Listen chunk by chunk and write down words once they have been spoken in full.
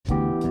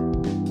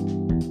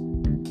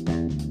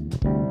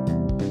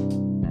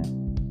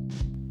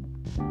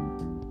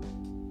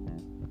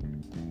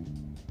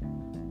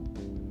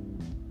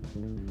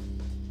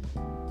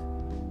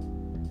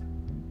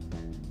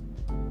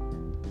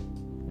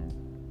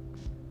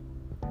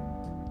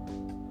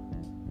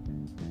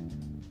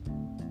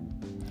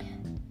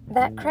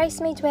that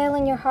Christ may dwell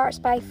in your hearts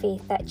by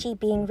faith, that ye,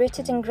 being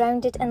rooted and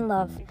grounded in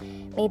love,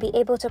 may be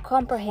able to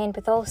comprehend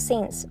with all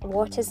saints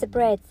what is the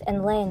breadth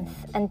and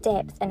length and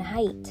depth and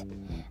height,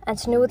 and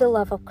to know the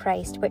love of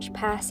Christ, which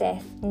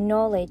passeth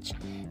knowledge,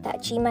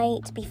 that ye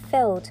might be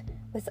filled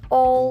with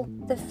all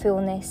the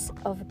fullness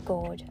of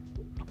God.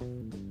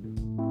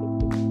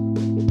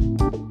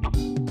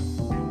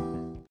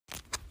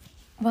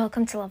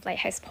 Welcome to Love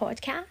Lighthouse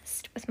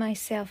Podcast with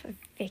myself,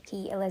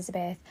 Vicky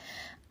Elizabeth.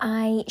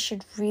 I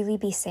should really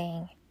be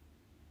saying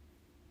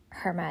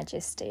Her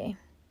Majesty.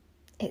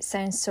 It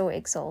sounds so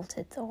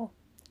exalted though,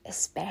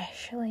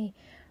 especially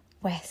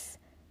with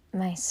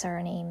my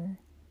surname,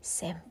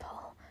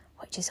 Simple,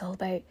 which is all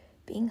about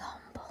being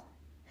humble.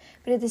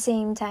 But at the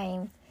same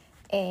time,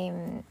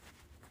 I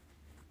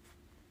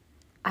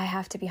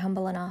have to be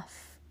humble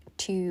enough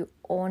to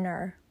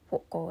honour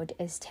what God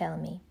is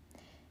telling me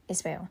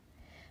as well.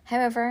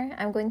 However,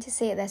 I'm going to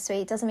say it this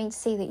way. It doesn't mean to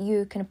say that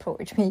you can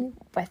approach me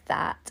with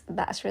that.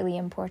 That's really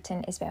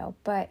important as well.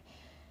 But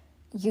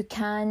you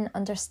can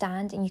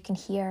understand and you can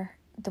hear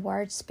the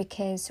words,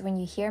 because when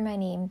you hear my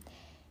name,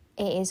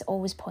 it is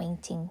always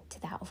pointing to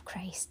that of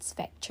Christ's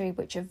victory,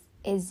 which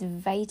is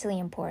vitally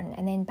important.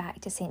 And then back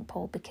to St.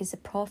 Paul, because the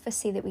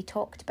prophecy that we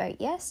talked about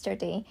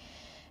yesterday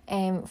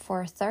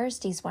for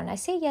Thursday's one, I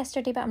say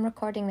yesterday, but I'm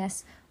recording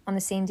this on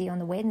the same day, on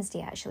the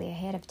Wednesday actually,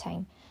 ahead of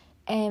time.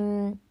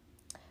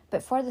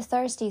 But for the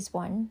Thursday's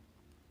one,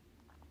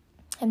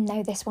 and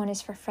now this one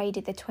is for Friday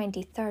the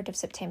 23rd of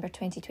September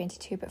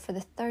 2022, but for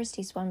the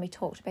Thursday's one we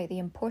talked about the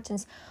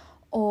importance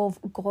of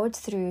God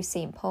through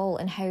St. Paul,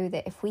 and how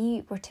that if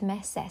we were to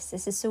miss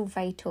this is so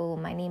vital.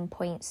 My name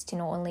points to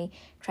not only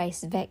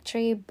Christ's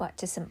victory but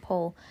to St.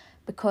 Paul,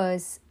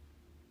 because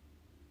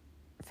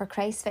for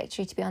Christ's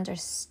victory to be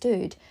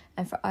understood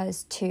and for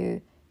us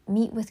to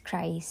meet with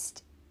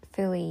Christ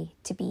fully,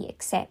 to be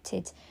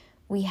accepted,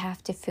 we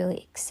have to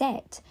fully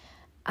accept.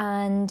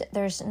 And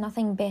there's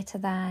nothing better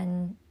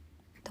than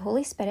the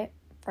Holy Spirit,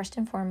 first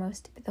and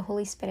foremost, but the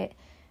Holy Spirit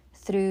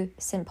through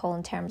St. Paul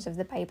in terms of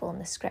the Bible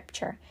and the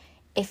Scripture.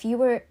 If you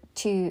were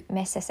to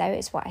miss this out,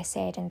 is what I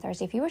said on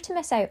Thursday, if you were to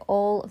miss out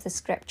all of the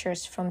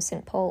Scriptures from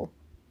St. Paul,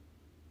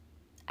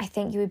 I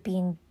think you would be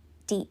in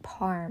deep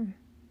harm's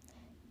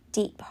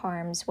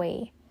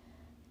way.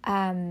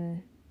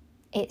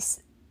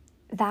 It's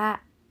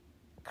that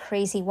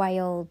crazy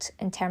wild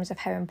in terms of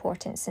how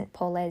important St.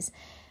 Paul is.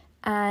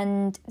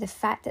 And the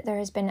fact that there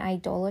has been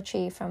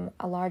idolatry from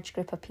a large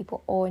group of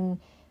people on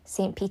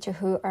St. Peter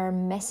who are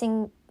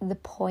missing the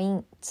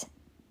point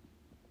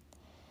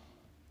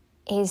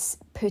is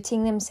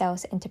putting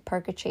themselves into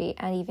purgatory,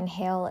 and even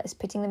hell is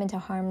putting them into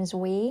harm's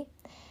way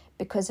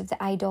because of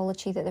the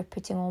idolatry that they're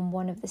putting on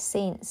one of the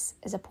saints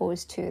as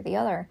opposed to the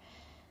other.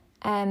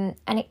 And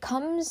it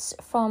comes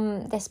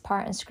from this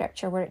part in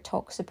Scripture where it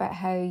talks about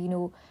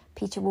how,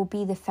 Peter will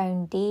be the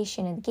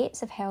foundation and the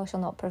gates of hell shall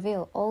not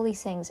prevail. All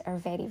these things are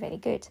very, very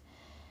good.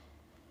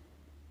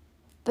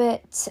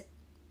 But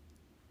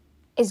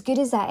as good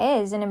as that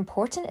is and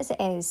important as it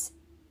is,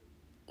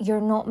 you're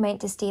not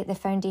meant to stay at the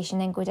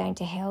foundation and go down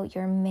to hell.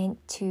 You're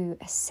meant to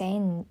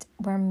ascend.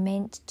 We're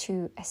meant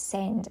to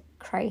ascend.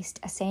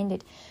 Christ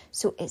ascended.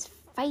 So it's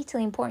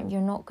vitally important.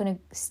 You're not going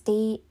to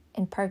stay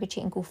in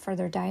purgatory and go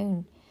further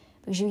down.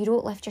 Because if you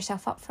don't lift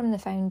yourself up from the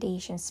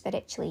foundation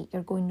spiritually,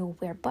 you're going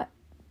nowhere but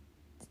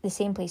the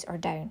same place or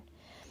down.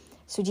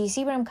 So do you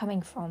see where I'm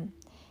coming from?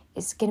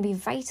 It's going to be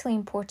vitally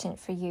important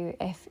for you,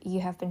 if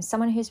you have been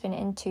someone who's been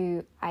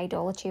into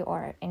idolatry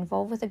or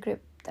involved with a group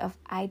of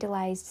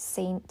idolized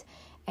Saint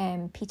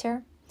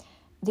Peter,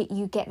 that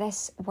you get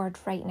this word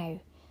right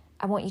now.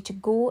 I want you to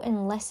go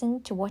and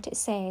listen to what it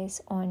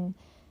says on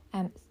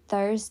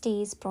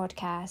Thursday's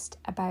broadcast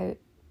about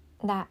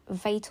that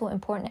vital,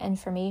 important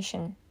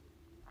information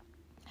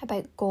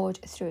about God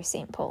through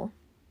St. Paul.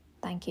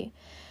 Thank you.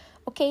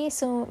 Okay,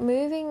 so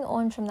moving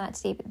on from that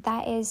today, but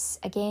that is,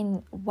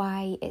 again,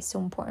 why it's so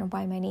important,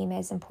 why my name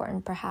is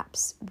important,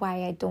 perhaps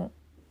why I don't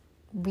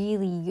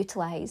really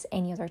utilise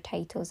any other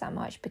titles that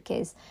much,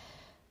 because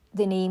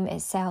the name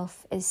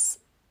itself is,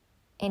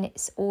 in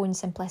its own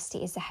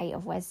simplicity, is the height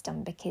of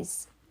wisdom,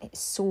 because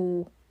it's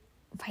so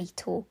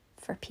vital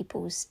for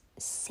people's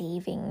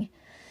saving,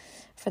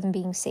 for them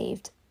being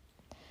saved.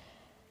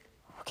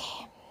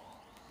 Okay,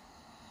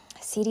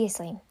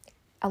 seriously,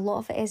 a lot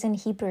of it is in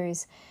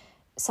Hebrews.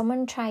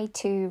 Someone tried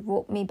to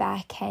rope me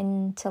back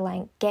in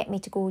to get me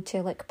to go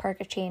to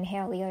purgatory and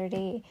hell the other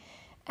day,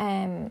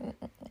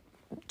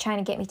 trying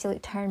to get me to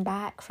turn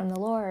back from the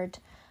Lord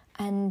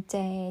and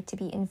to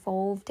be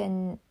involved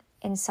in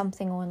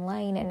something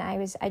online. And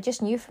I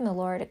just knew from the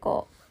Lord, it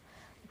got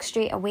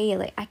straight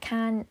away, I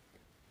can't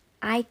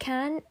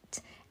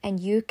and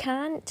you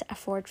can't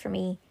afford for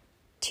me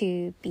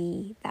to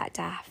be that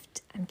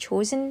daft. I'm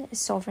chosen as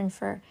sovereign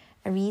for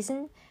a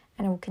reason,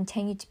 and I will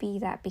continue to be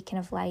that beacon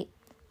of light.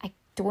 I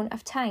don't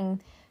have time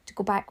to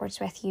go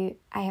backwards with you.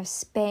 I have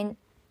spent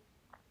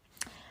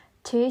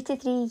 2 to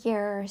 3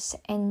 years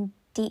in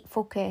deep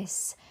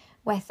focus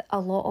with a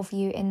lot of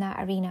you in that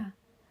arena.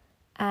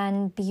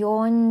 and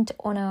beyond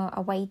on a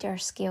wider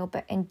scale,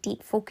 but in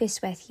deep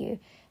focus with you.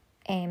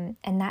 And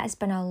that has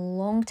been a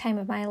long time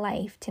of my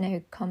life to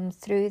now come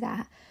through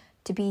that,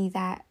 to be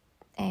that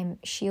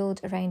shield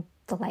around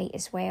the light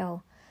as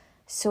well.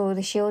 So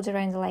the shield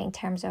around the light in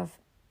terms of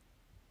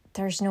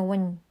there's no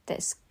one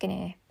that's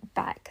going to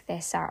back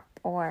this up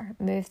or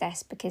move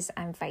this, because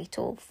I'm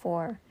vital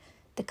for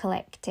the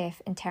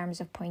collective in terms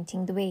of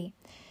pointing the way.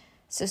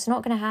 So it's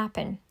not going to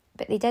happen,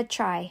 but they did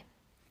try.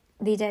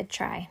 They did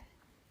try.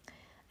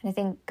 And I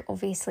think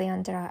obviously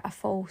under a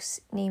false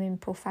name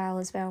and profile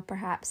as well,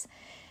 perhaps.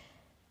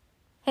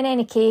 In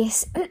any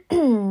case,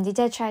 they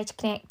did try to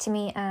connect to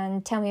me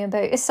and tell me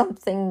about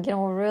something,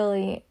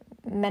 really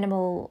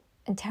minimal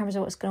in terms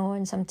of what's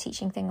going on, some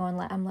teaching thing on.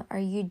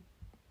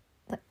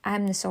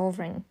 I'm the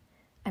sovereign.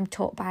 I'm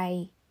taught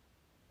by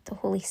the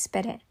Holy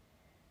Spirit.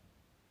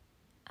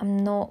 I'm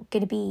not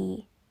going to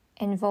be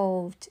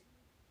involved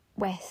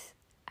with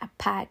a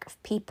pack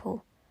of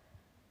people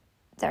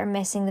that are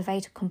missing the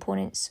vital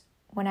components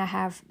when I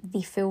have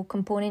the full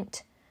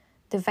component,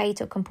 the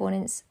vital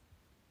components,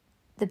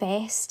 the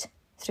best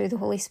through the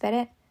Holy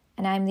Spirit,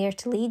 and I'm there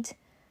to lead.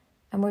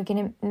 And we're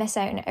going to miss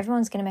out, and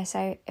everyone's going to miss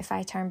out if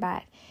I turn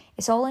back.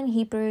 It's all in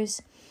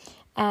Hebrews.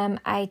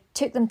 I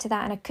took them to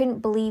that, and I couldn't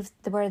believe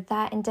they were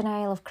that in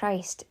denial of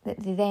Christ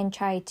that they then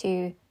tried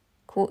to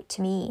quote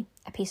to me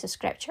a piece of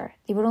scripture.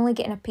 They were only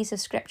getting a piece of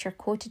scripture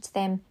quoted to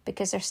them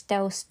because they're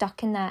still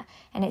stuck in that,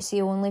 and it's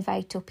the only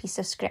vital piece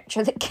of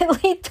scripture that can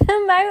lead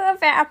them out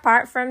of it,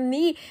 apart from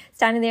me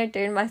standing there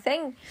doing my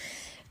thing.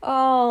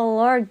 Oh,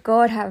 Lord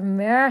God, have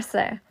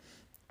mercy.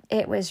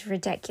 It was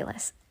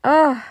ridiculous.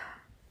 Oh,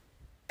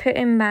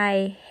 putting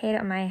my head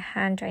on my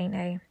hand right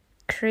now.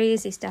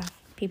 Crazy stuff,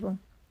 people.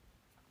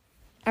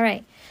 All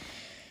right.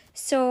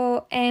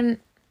 So, you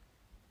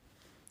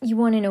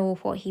want to know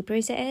what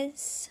Hebrews it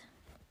is?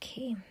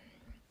 Okay.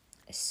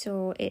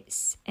 So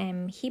it's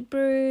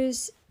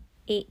Hebrews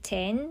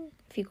 8:10.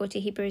 If you go to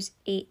Hebrews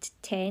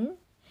 8:10,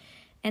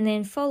 and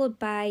then followed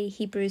by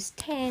Hebrews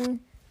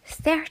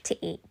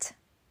 10:38.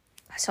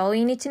 That's all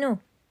you need to know.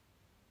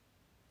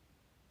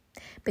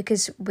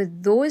 Because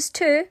with those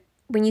two,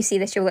 when you see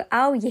this, you're like,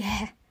 oh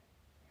yeah,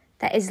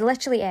 that is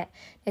literally it.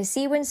 Now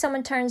see, when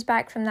someone turns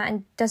back from that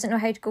and doesn't know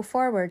how to go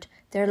forward,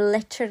 they're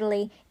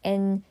literally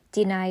in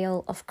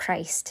denial of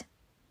Christ.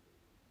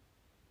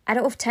 I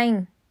don't have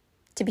time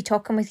to be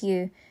talking with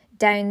you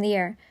down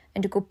there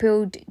and to go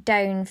pulled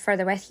down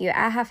further with you.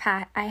 I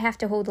have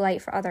to hold the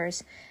light for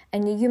others,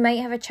 and you might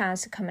have a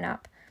chance of coming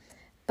up.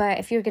 But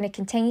if you're going to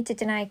continue to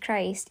deny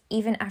Christ,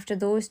 even after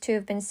those two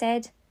have been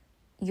said,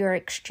 you're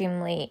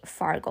extremely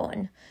far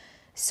gone.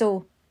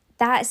 So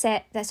that's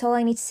it. That's all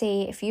I need to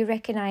say. If you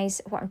recognise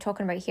what I'm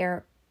talking about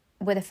here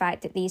with the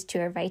fact that these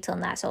two are vital,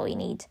 and that's all you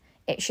need,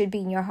 it should be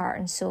in your heart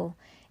and soul.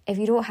 If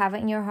you don't have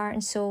it in your heart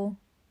and soul,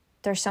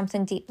 there's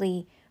something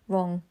deeply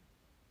wrong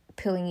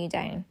pulling you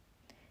down.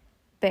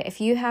 But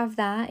if you have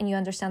that and you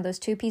understand those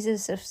two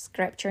pieces of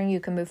scripture and you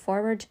can move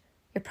forward,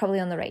 you're probably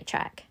on the right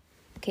track.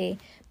 Okay?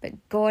 But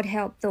God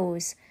help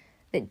those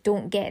that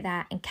don't get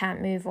that and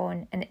can't move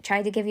on and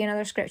try to give you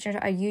another scripture.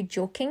 Are you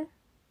joking?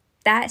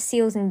 That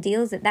seals and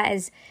deals that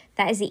is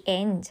the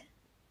end.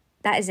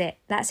 That is it.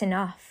 That's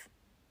enough.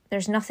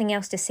 There's nothing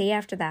else to say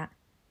after that.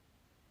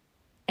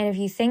 And if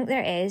you think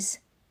there is,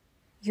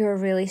 you're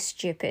really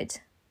stupid.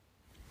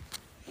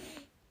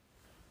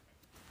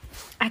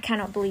 I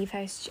cannot believe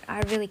how I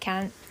really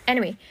can't.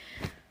 Anyway.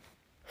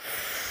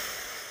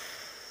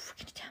 You're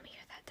going to tell me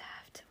you're that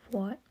daft.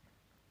 What?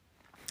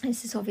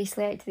 This is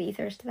obviously out to the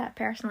ethers to that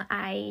person.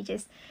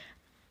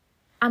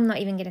 I'm not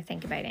even going to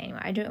think about it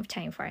anymore. I don't have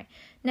time for it.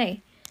 Now,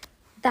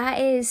 that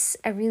is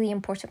a really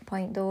important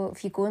point though.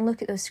 If you go and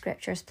look at those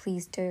scriptures,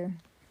 please do.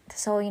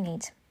 That's all you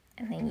need.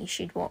 And then you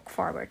should walk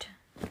forward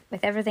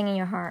with everything in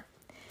your heart.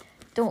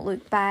 Don't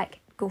look back,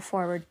 go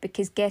forward.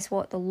 Because guess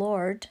what? The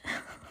Lord,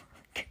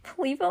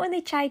 believe it when they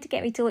tried to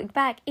get me to look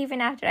back,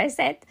 even after I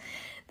said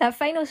that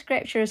final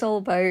scripture is all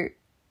about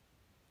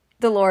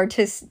the Lord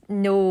has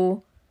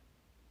no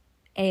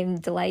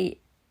delight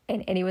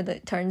in anyone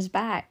that turns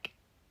back.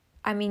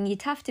 I mean,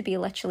 you'd have to be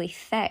literally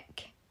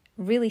thick,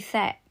 really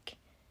thick,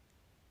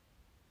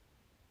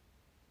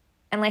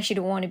 unless you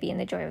don't want to be in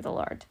the joy of the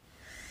Lord.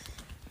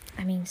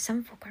 I mean,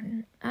 some folk are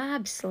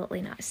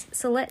absolutely nuts.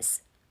 So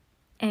let's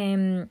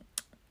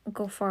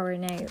go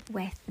forward now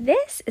with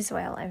this as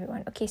well,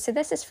 everyone. Okay, so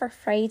this is for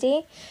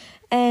Friday.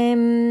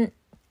 Yes,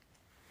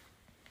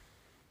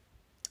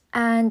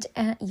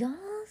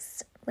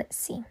 let's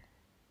see.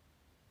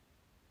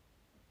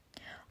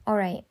 All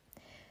right,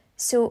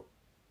 so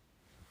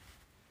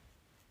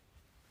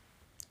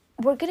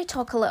we're going to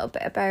talk a little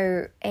bit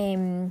about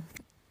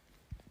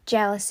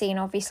jealousy, and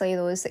obviously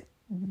those that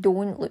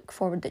don't look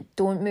forward, that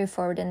don't move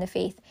forward in the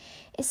faith.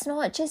 It's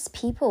not just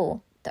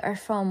people that are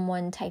from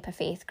one type of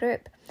faith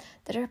group.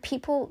 There are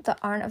people that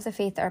aren't of the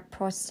faith that are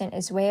Protestant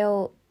as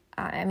well.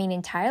 I mean,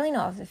 entirely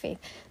not of the faith,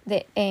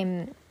 that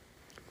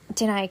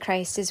deny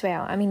Christ as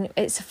well. I mean,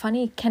 it's a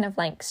funny kind of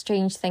like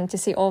strange thing to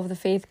say all of the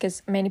faith,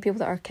 because many people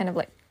that are kind of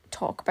like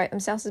talk about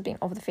themselves as being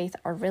of the faith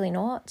are really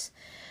not.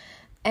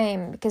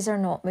 Because they're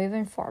not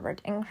moving forward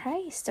in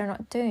Christ. They're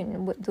not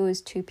doing what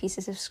those two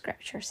pieces of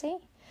scripture say.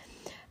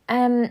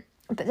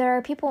 But there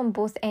are people on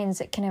both ends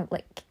that kind of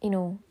like, you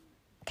know,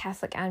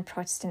 Catholic and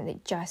Protestant,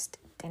 that just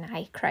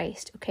deny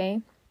Christ,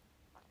 okay?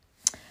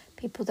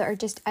 People that are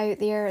just out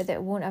there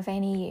that won't have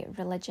any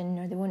religion,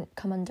 or they won't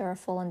come under or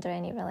fall under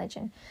any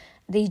religion.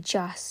 They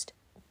just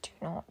do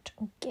not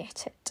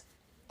get it.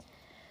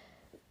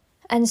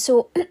 And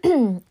so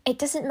it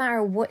doesn't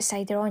matter what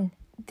side they're on.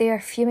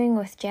 They're fuming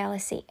with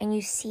jealousy, and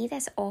you see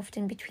this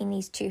often between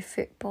these two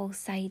football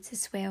sides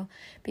as well.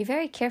 Be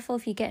very careful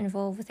if you get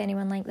involved with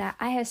anyone like that.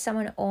 I have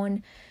someone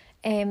on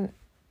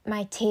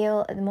my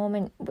tail at the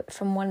moment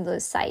from one of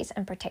those sides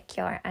in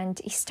particular, and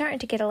he's starting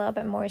to get a little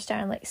bit more,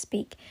 starting to like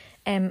speak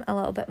a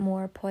little bit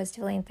more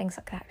positively and things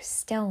like that.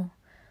 Still,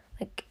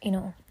 like, you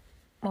know,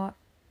 what?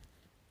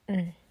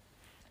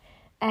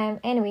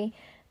 Anyway,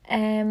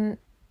 I'm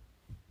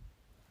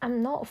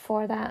not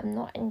for that. I'm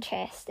not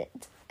interested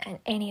in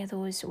any of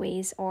those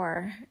ways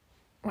or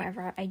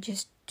whatever. I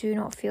just do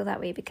not feel that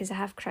way, because I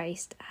have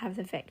Christ, I have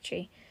the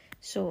victory.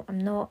 So I'm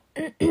not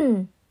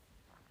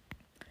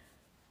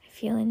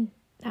feeling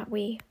that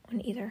way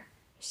on either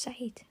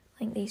side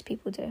like these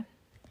people do.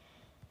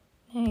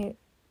 Now,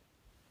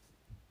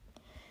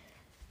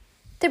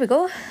 there we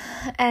go.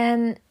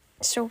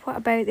 So what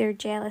about their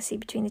jealousy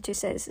between the two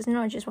sides? It's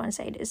not just one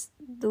side, it's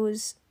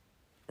those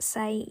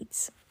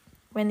sides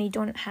when they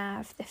don't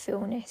have the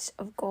fullness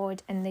of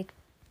God and the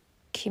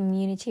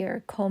community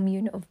or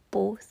commune of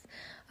both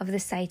of the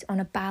sides on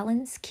a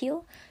balance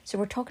scale. So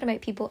we're talking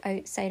about people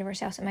outside of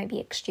ourselves. It might be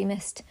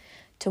extremist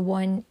to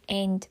one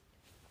end.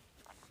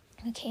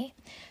 Okay,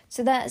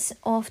 so that's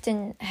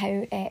often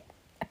how it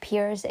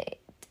appears. It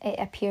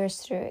appears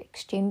through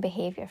extreme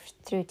behaviour,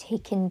 through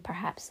taking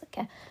perhaps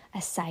like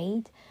a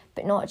side,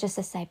 but not just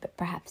a side, but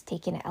perhaps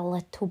taking it a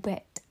little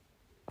bit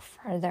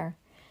further.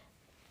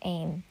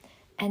 And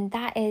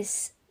that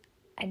is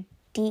a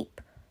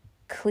deep,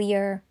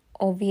 clear,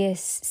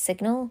 obvious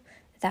signal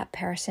that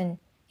person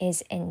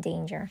is in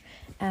danger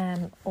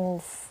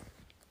of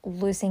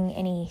losing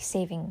any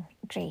saving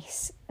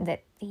grace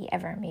that they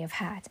ever may have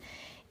had.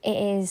 It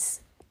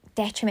is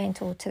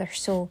detrimental to their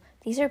soul.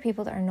 These are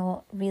people that are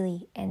not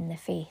really in the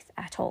faith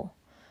at all,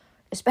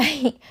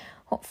 despite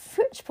what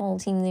football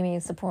team they may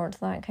support,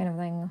 that kind of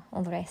thing,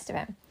 all the rest of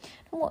it. And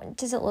what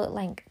does it look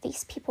like?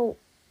 These people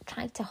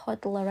try to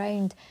huddle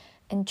around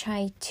and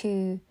try to,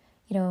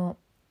 you know,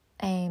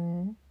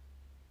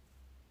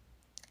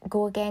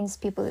 go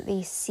against people that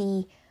they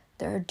see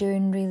that are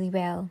doing really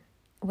well.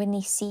 When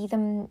they see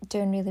them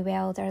doing really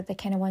well, they're the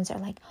kind of ones that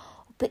are like,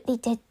 oh, but they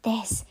did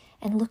this,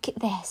 and look at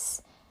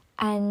this.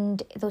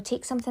 And they'll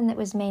take something that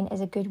was meant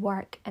as a good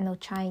work and they'll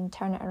try and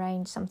turn it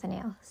around something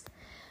else.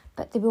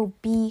 But they will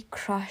be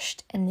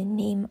crushed in the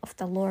name of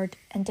the Lord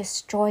and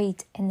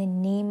destroyed in the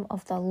name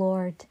of the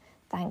Lord.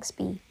 Thanks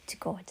be to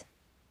God.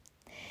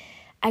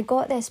 I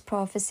got this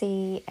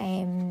prophecy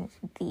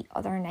the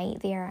other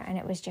night there, and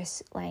it was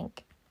just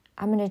like,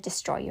 I'm going to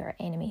destroy your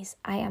enemies.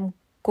 I am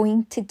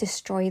going to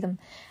destroy them.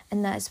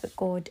 And that's what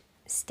God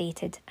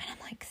stated. And I'm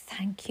like,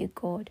 thank you,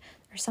 God.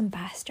 There's some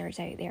bastards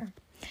out there.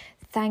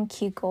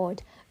 Thank you,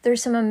 God.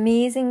 There's some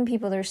amazing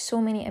people. There's so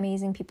many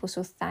amazing people.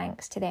 So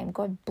thanks to them.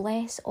 God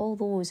bless all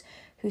those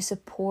who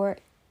support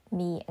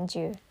me and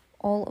you.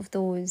 All of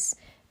those.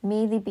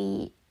 May they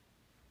be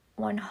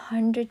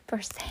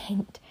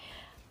 100%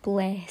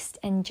 blessed,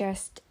 and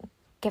just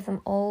give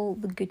them all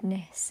the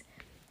goodness.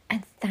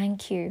 And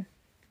thank you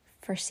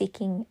for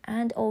seeking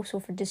and also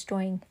for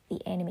destroying the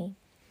enemy.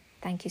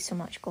 Thank you so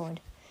much, God.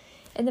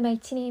 In the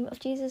mighty name of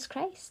Jesus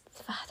Christ,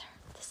 the Father,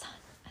 the Son,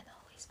 and the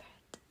Holy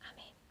Spirit.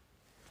 Amen.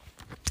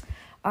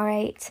 All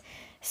right.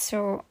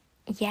 So,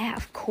 yeah,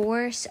 of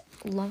course,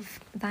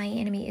 love thy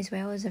enemy as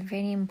well is a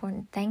very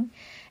important thing.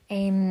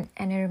 And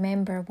I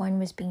remember one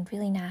was being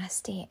really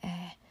nasty,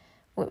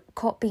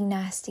 caught being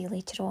nasty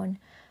later on.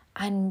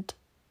 And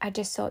I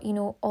just thought, you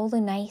know, all the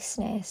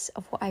niceness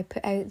of what I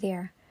put out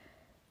there,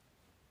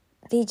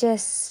 they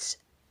didn't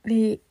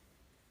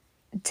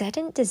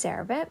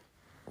deserve it.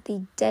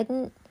 They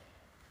didn't,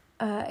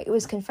 it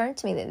was confirmed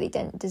to me that they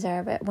didn't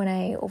deserve it when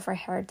I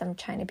overheard them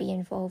trying to be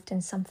involved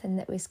in something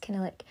that was kind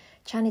of like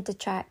trying to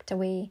detract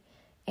away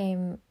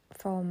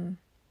from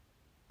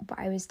what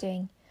I was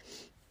doing.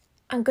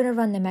 I'm going to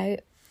run them out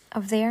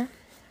of there,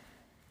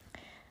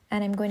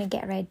 and I'm going to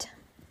get rid.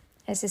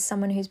 This is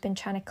someone who's been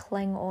trying to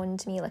cling on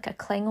to me like a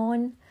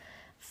Klingon.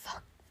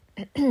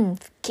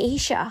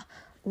 Geisha.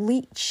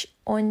 Leech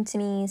onto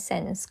me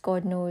since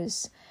God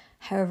knows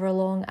however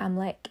long. I'm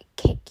like,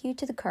 kick you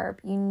to the curb.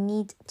 You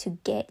need to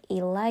get a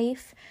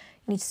life.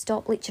 You need to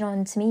stop leeching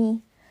on to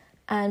me.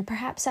 And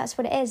perhaps that's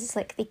what it is. It's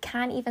like they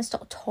can't even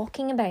stop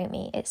talking about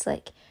me. It's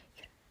like,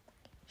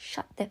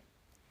 shut the...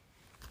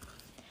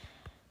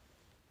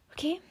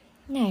 Okay,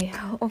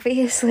 now,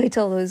 obviously,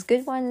 to all those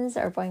good ones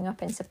that are going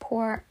up in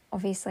support,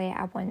 obviously,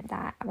 I want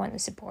that. I want the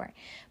support.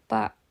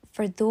 But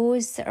for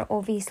those that are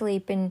obviously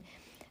been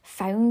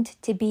found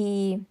to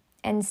be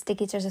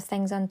instigators of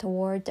things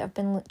untoward that have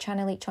been trying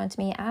to latch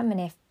onto me, I'm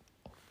going to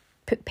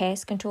put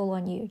pest control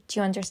on you. Do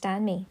you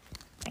understand me?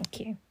 Thank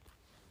you.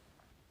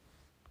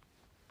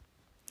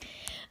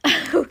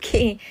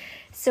 Okay,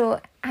 so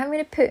I'm going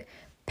to put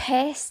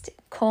pest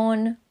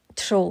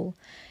control.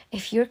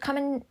 If you're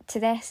coming to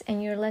this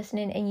and you're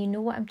listening and you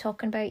know what I'm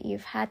talking about,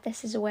 you've had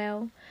this as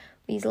well,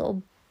 these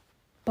little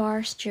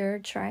bar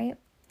stewards, right?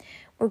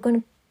 We're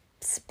going to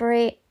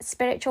spray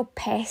spiritual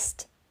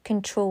pest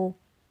control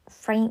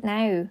right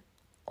now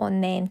on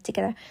them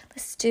together.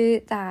 Let's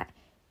do that.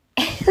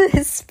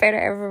 The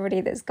spirit, everybody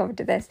that's come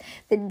to this,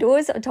 that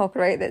knows what I'm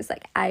talking about, that's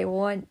like, I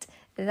want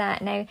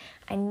that now.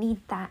 I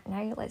need that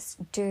now. Let's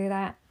do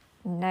that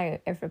now,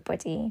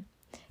 everybody.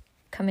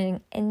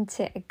 Coming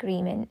into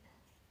agreement.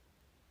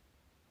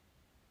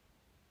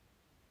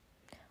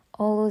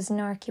 All those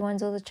narky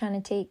ones, all they're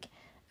trying to take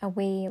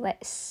away,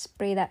 let's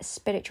spray that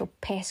spiritual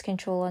pest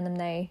control on them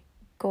now.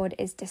 God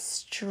is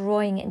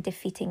destroying and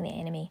defeating the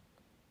enemy.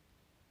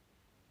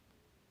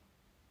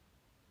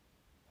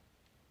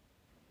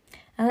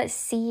 And let's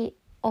see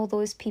all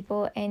those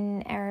people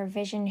in our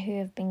vision who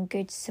have been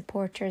good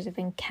supporters, have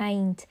been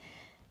kind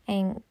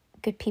and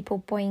good people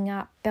buoying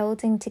up,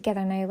 building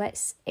together now.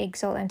 Let's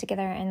exalt them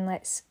together and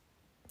let's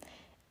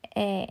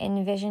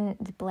envision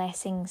the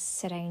blessings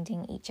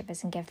surrounding each of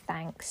us and give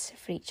thanks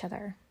for each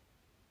other.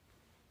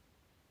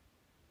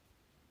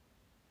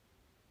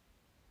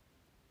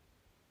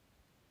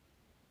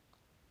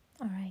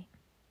 All right.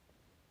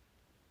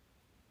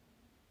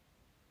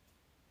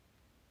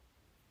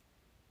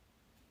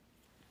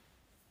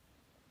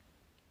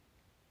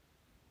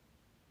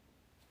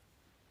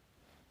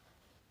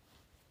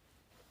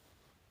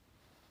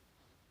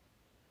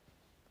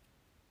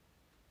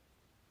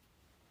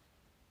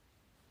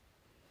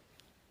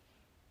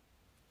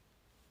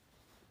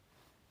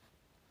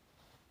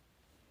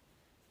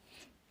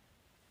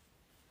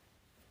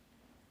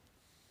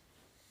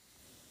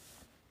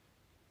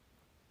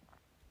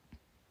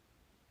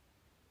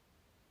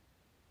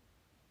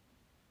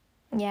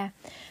 Yeah,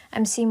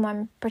 I'm seeing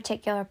one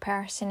particular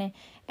person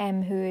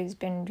who has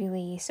been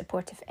really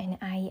supportive, and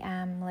I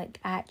am like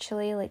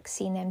actually like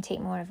seeing them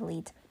take more of a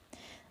lead.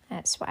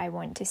 That's what I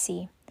want to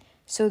see.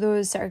 So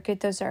those that are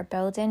good, those that are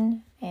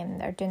building,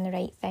 that are doing the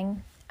right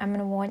thing, I'm going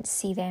to want to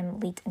see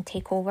them lead and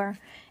take over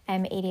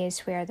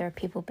areas where there are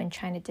people been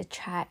trying to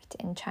detract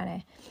and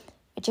trying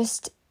to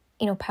just,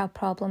 pile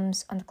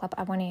problems on the club.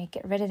 I want to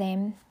get rid of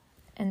them,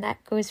 and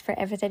that goes for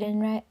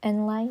everything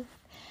in life.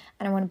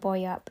 And I want to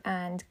buoy up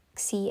and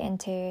see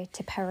into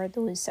to power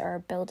those that are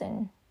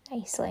building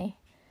nicely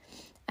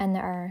and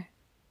that are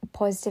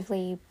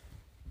positively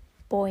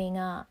buoying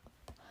up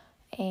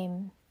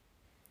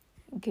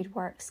good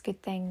works,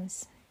 good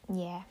things.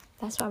 Yeah,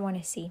 that's what I want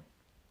to see.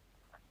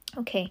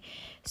 Okay,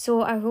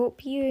 so I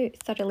hope you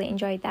thoroughly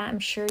enjoyed that. I'm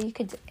sure you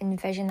could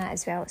envision that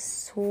as well. It's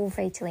so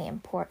vitally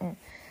important.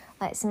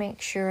 Let's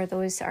make sure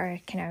those that are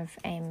kind of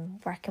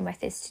working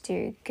with us to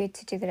do good,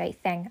 to do the right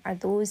thing, are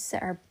those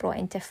that are brought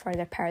into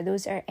further power,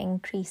 those that are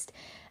increased,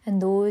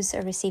 and those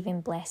are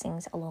receiving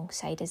blessings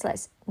alongside us.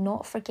 Let's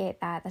not forget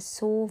that. That's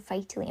so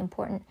vitally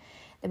important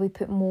that we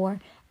put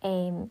more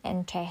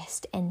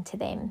interest into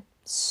them.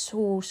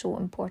 So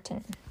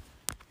important.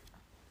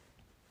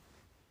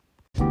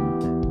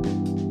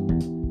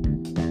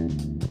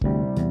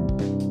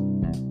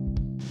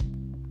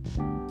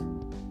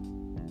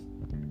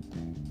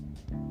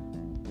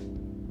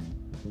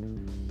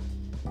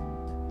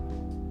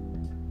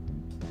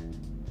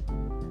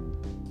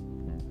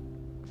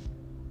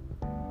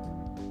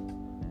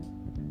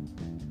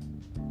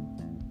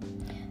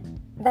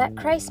 That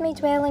Christ may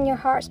dwell in your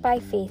hearts by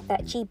faith,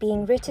 that ye,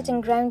 being rooted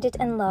and grounded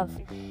in love,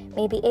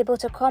 may be able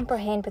to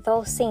comprehend with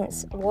all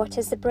saints what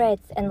is the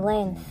breadth and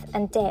length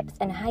and depth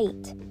and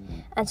height,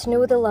 and to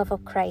know the love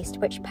of Christ,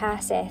 which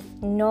passeth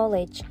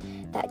knowledge,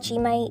 that ye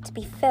might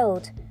be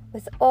filled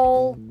with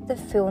all the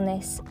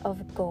fullness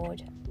of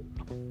God.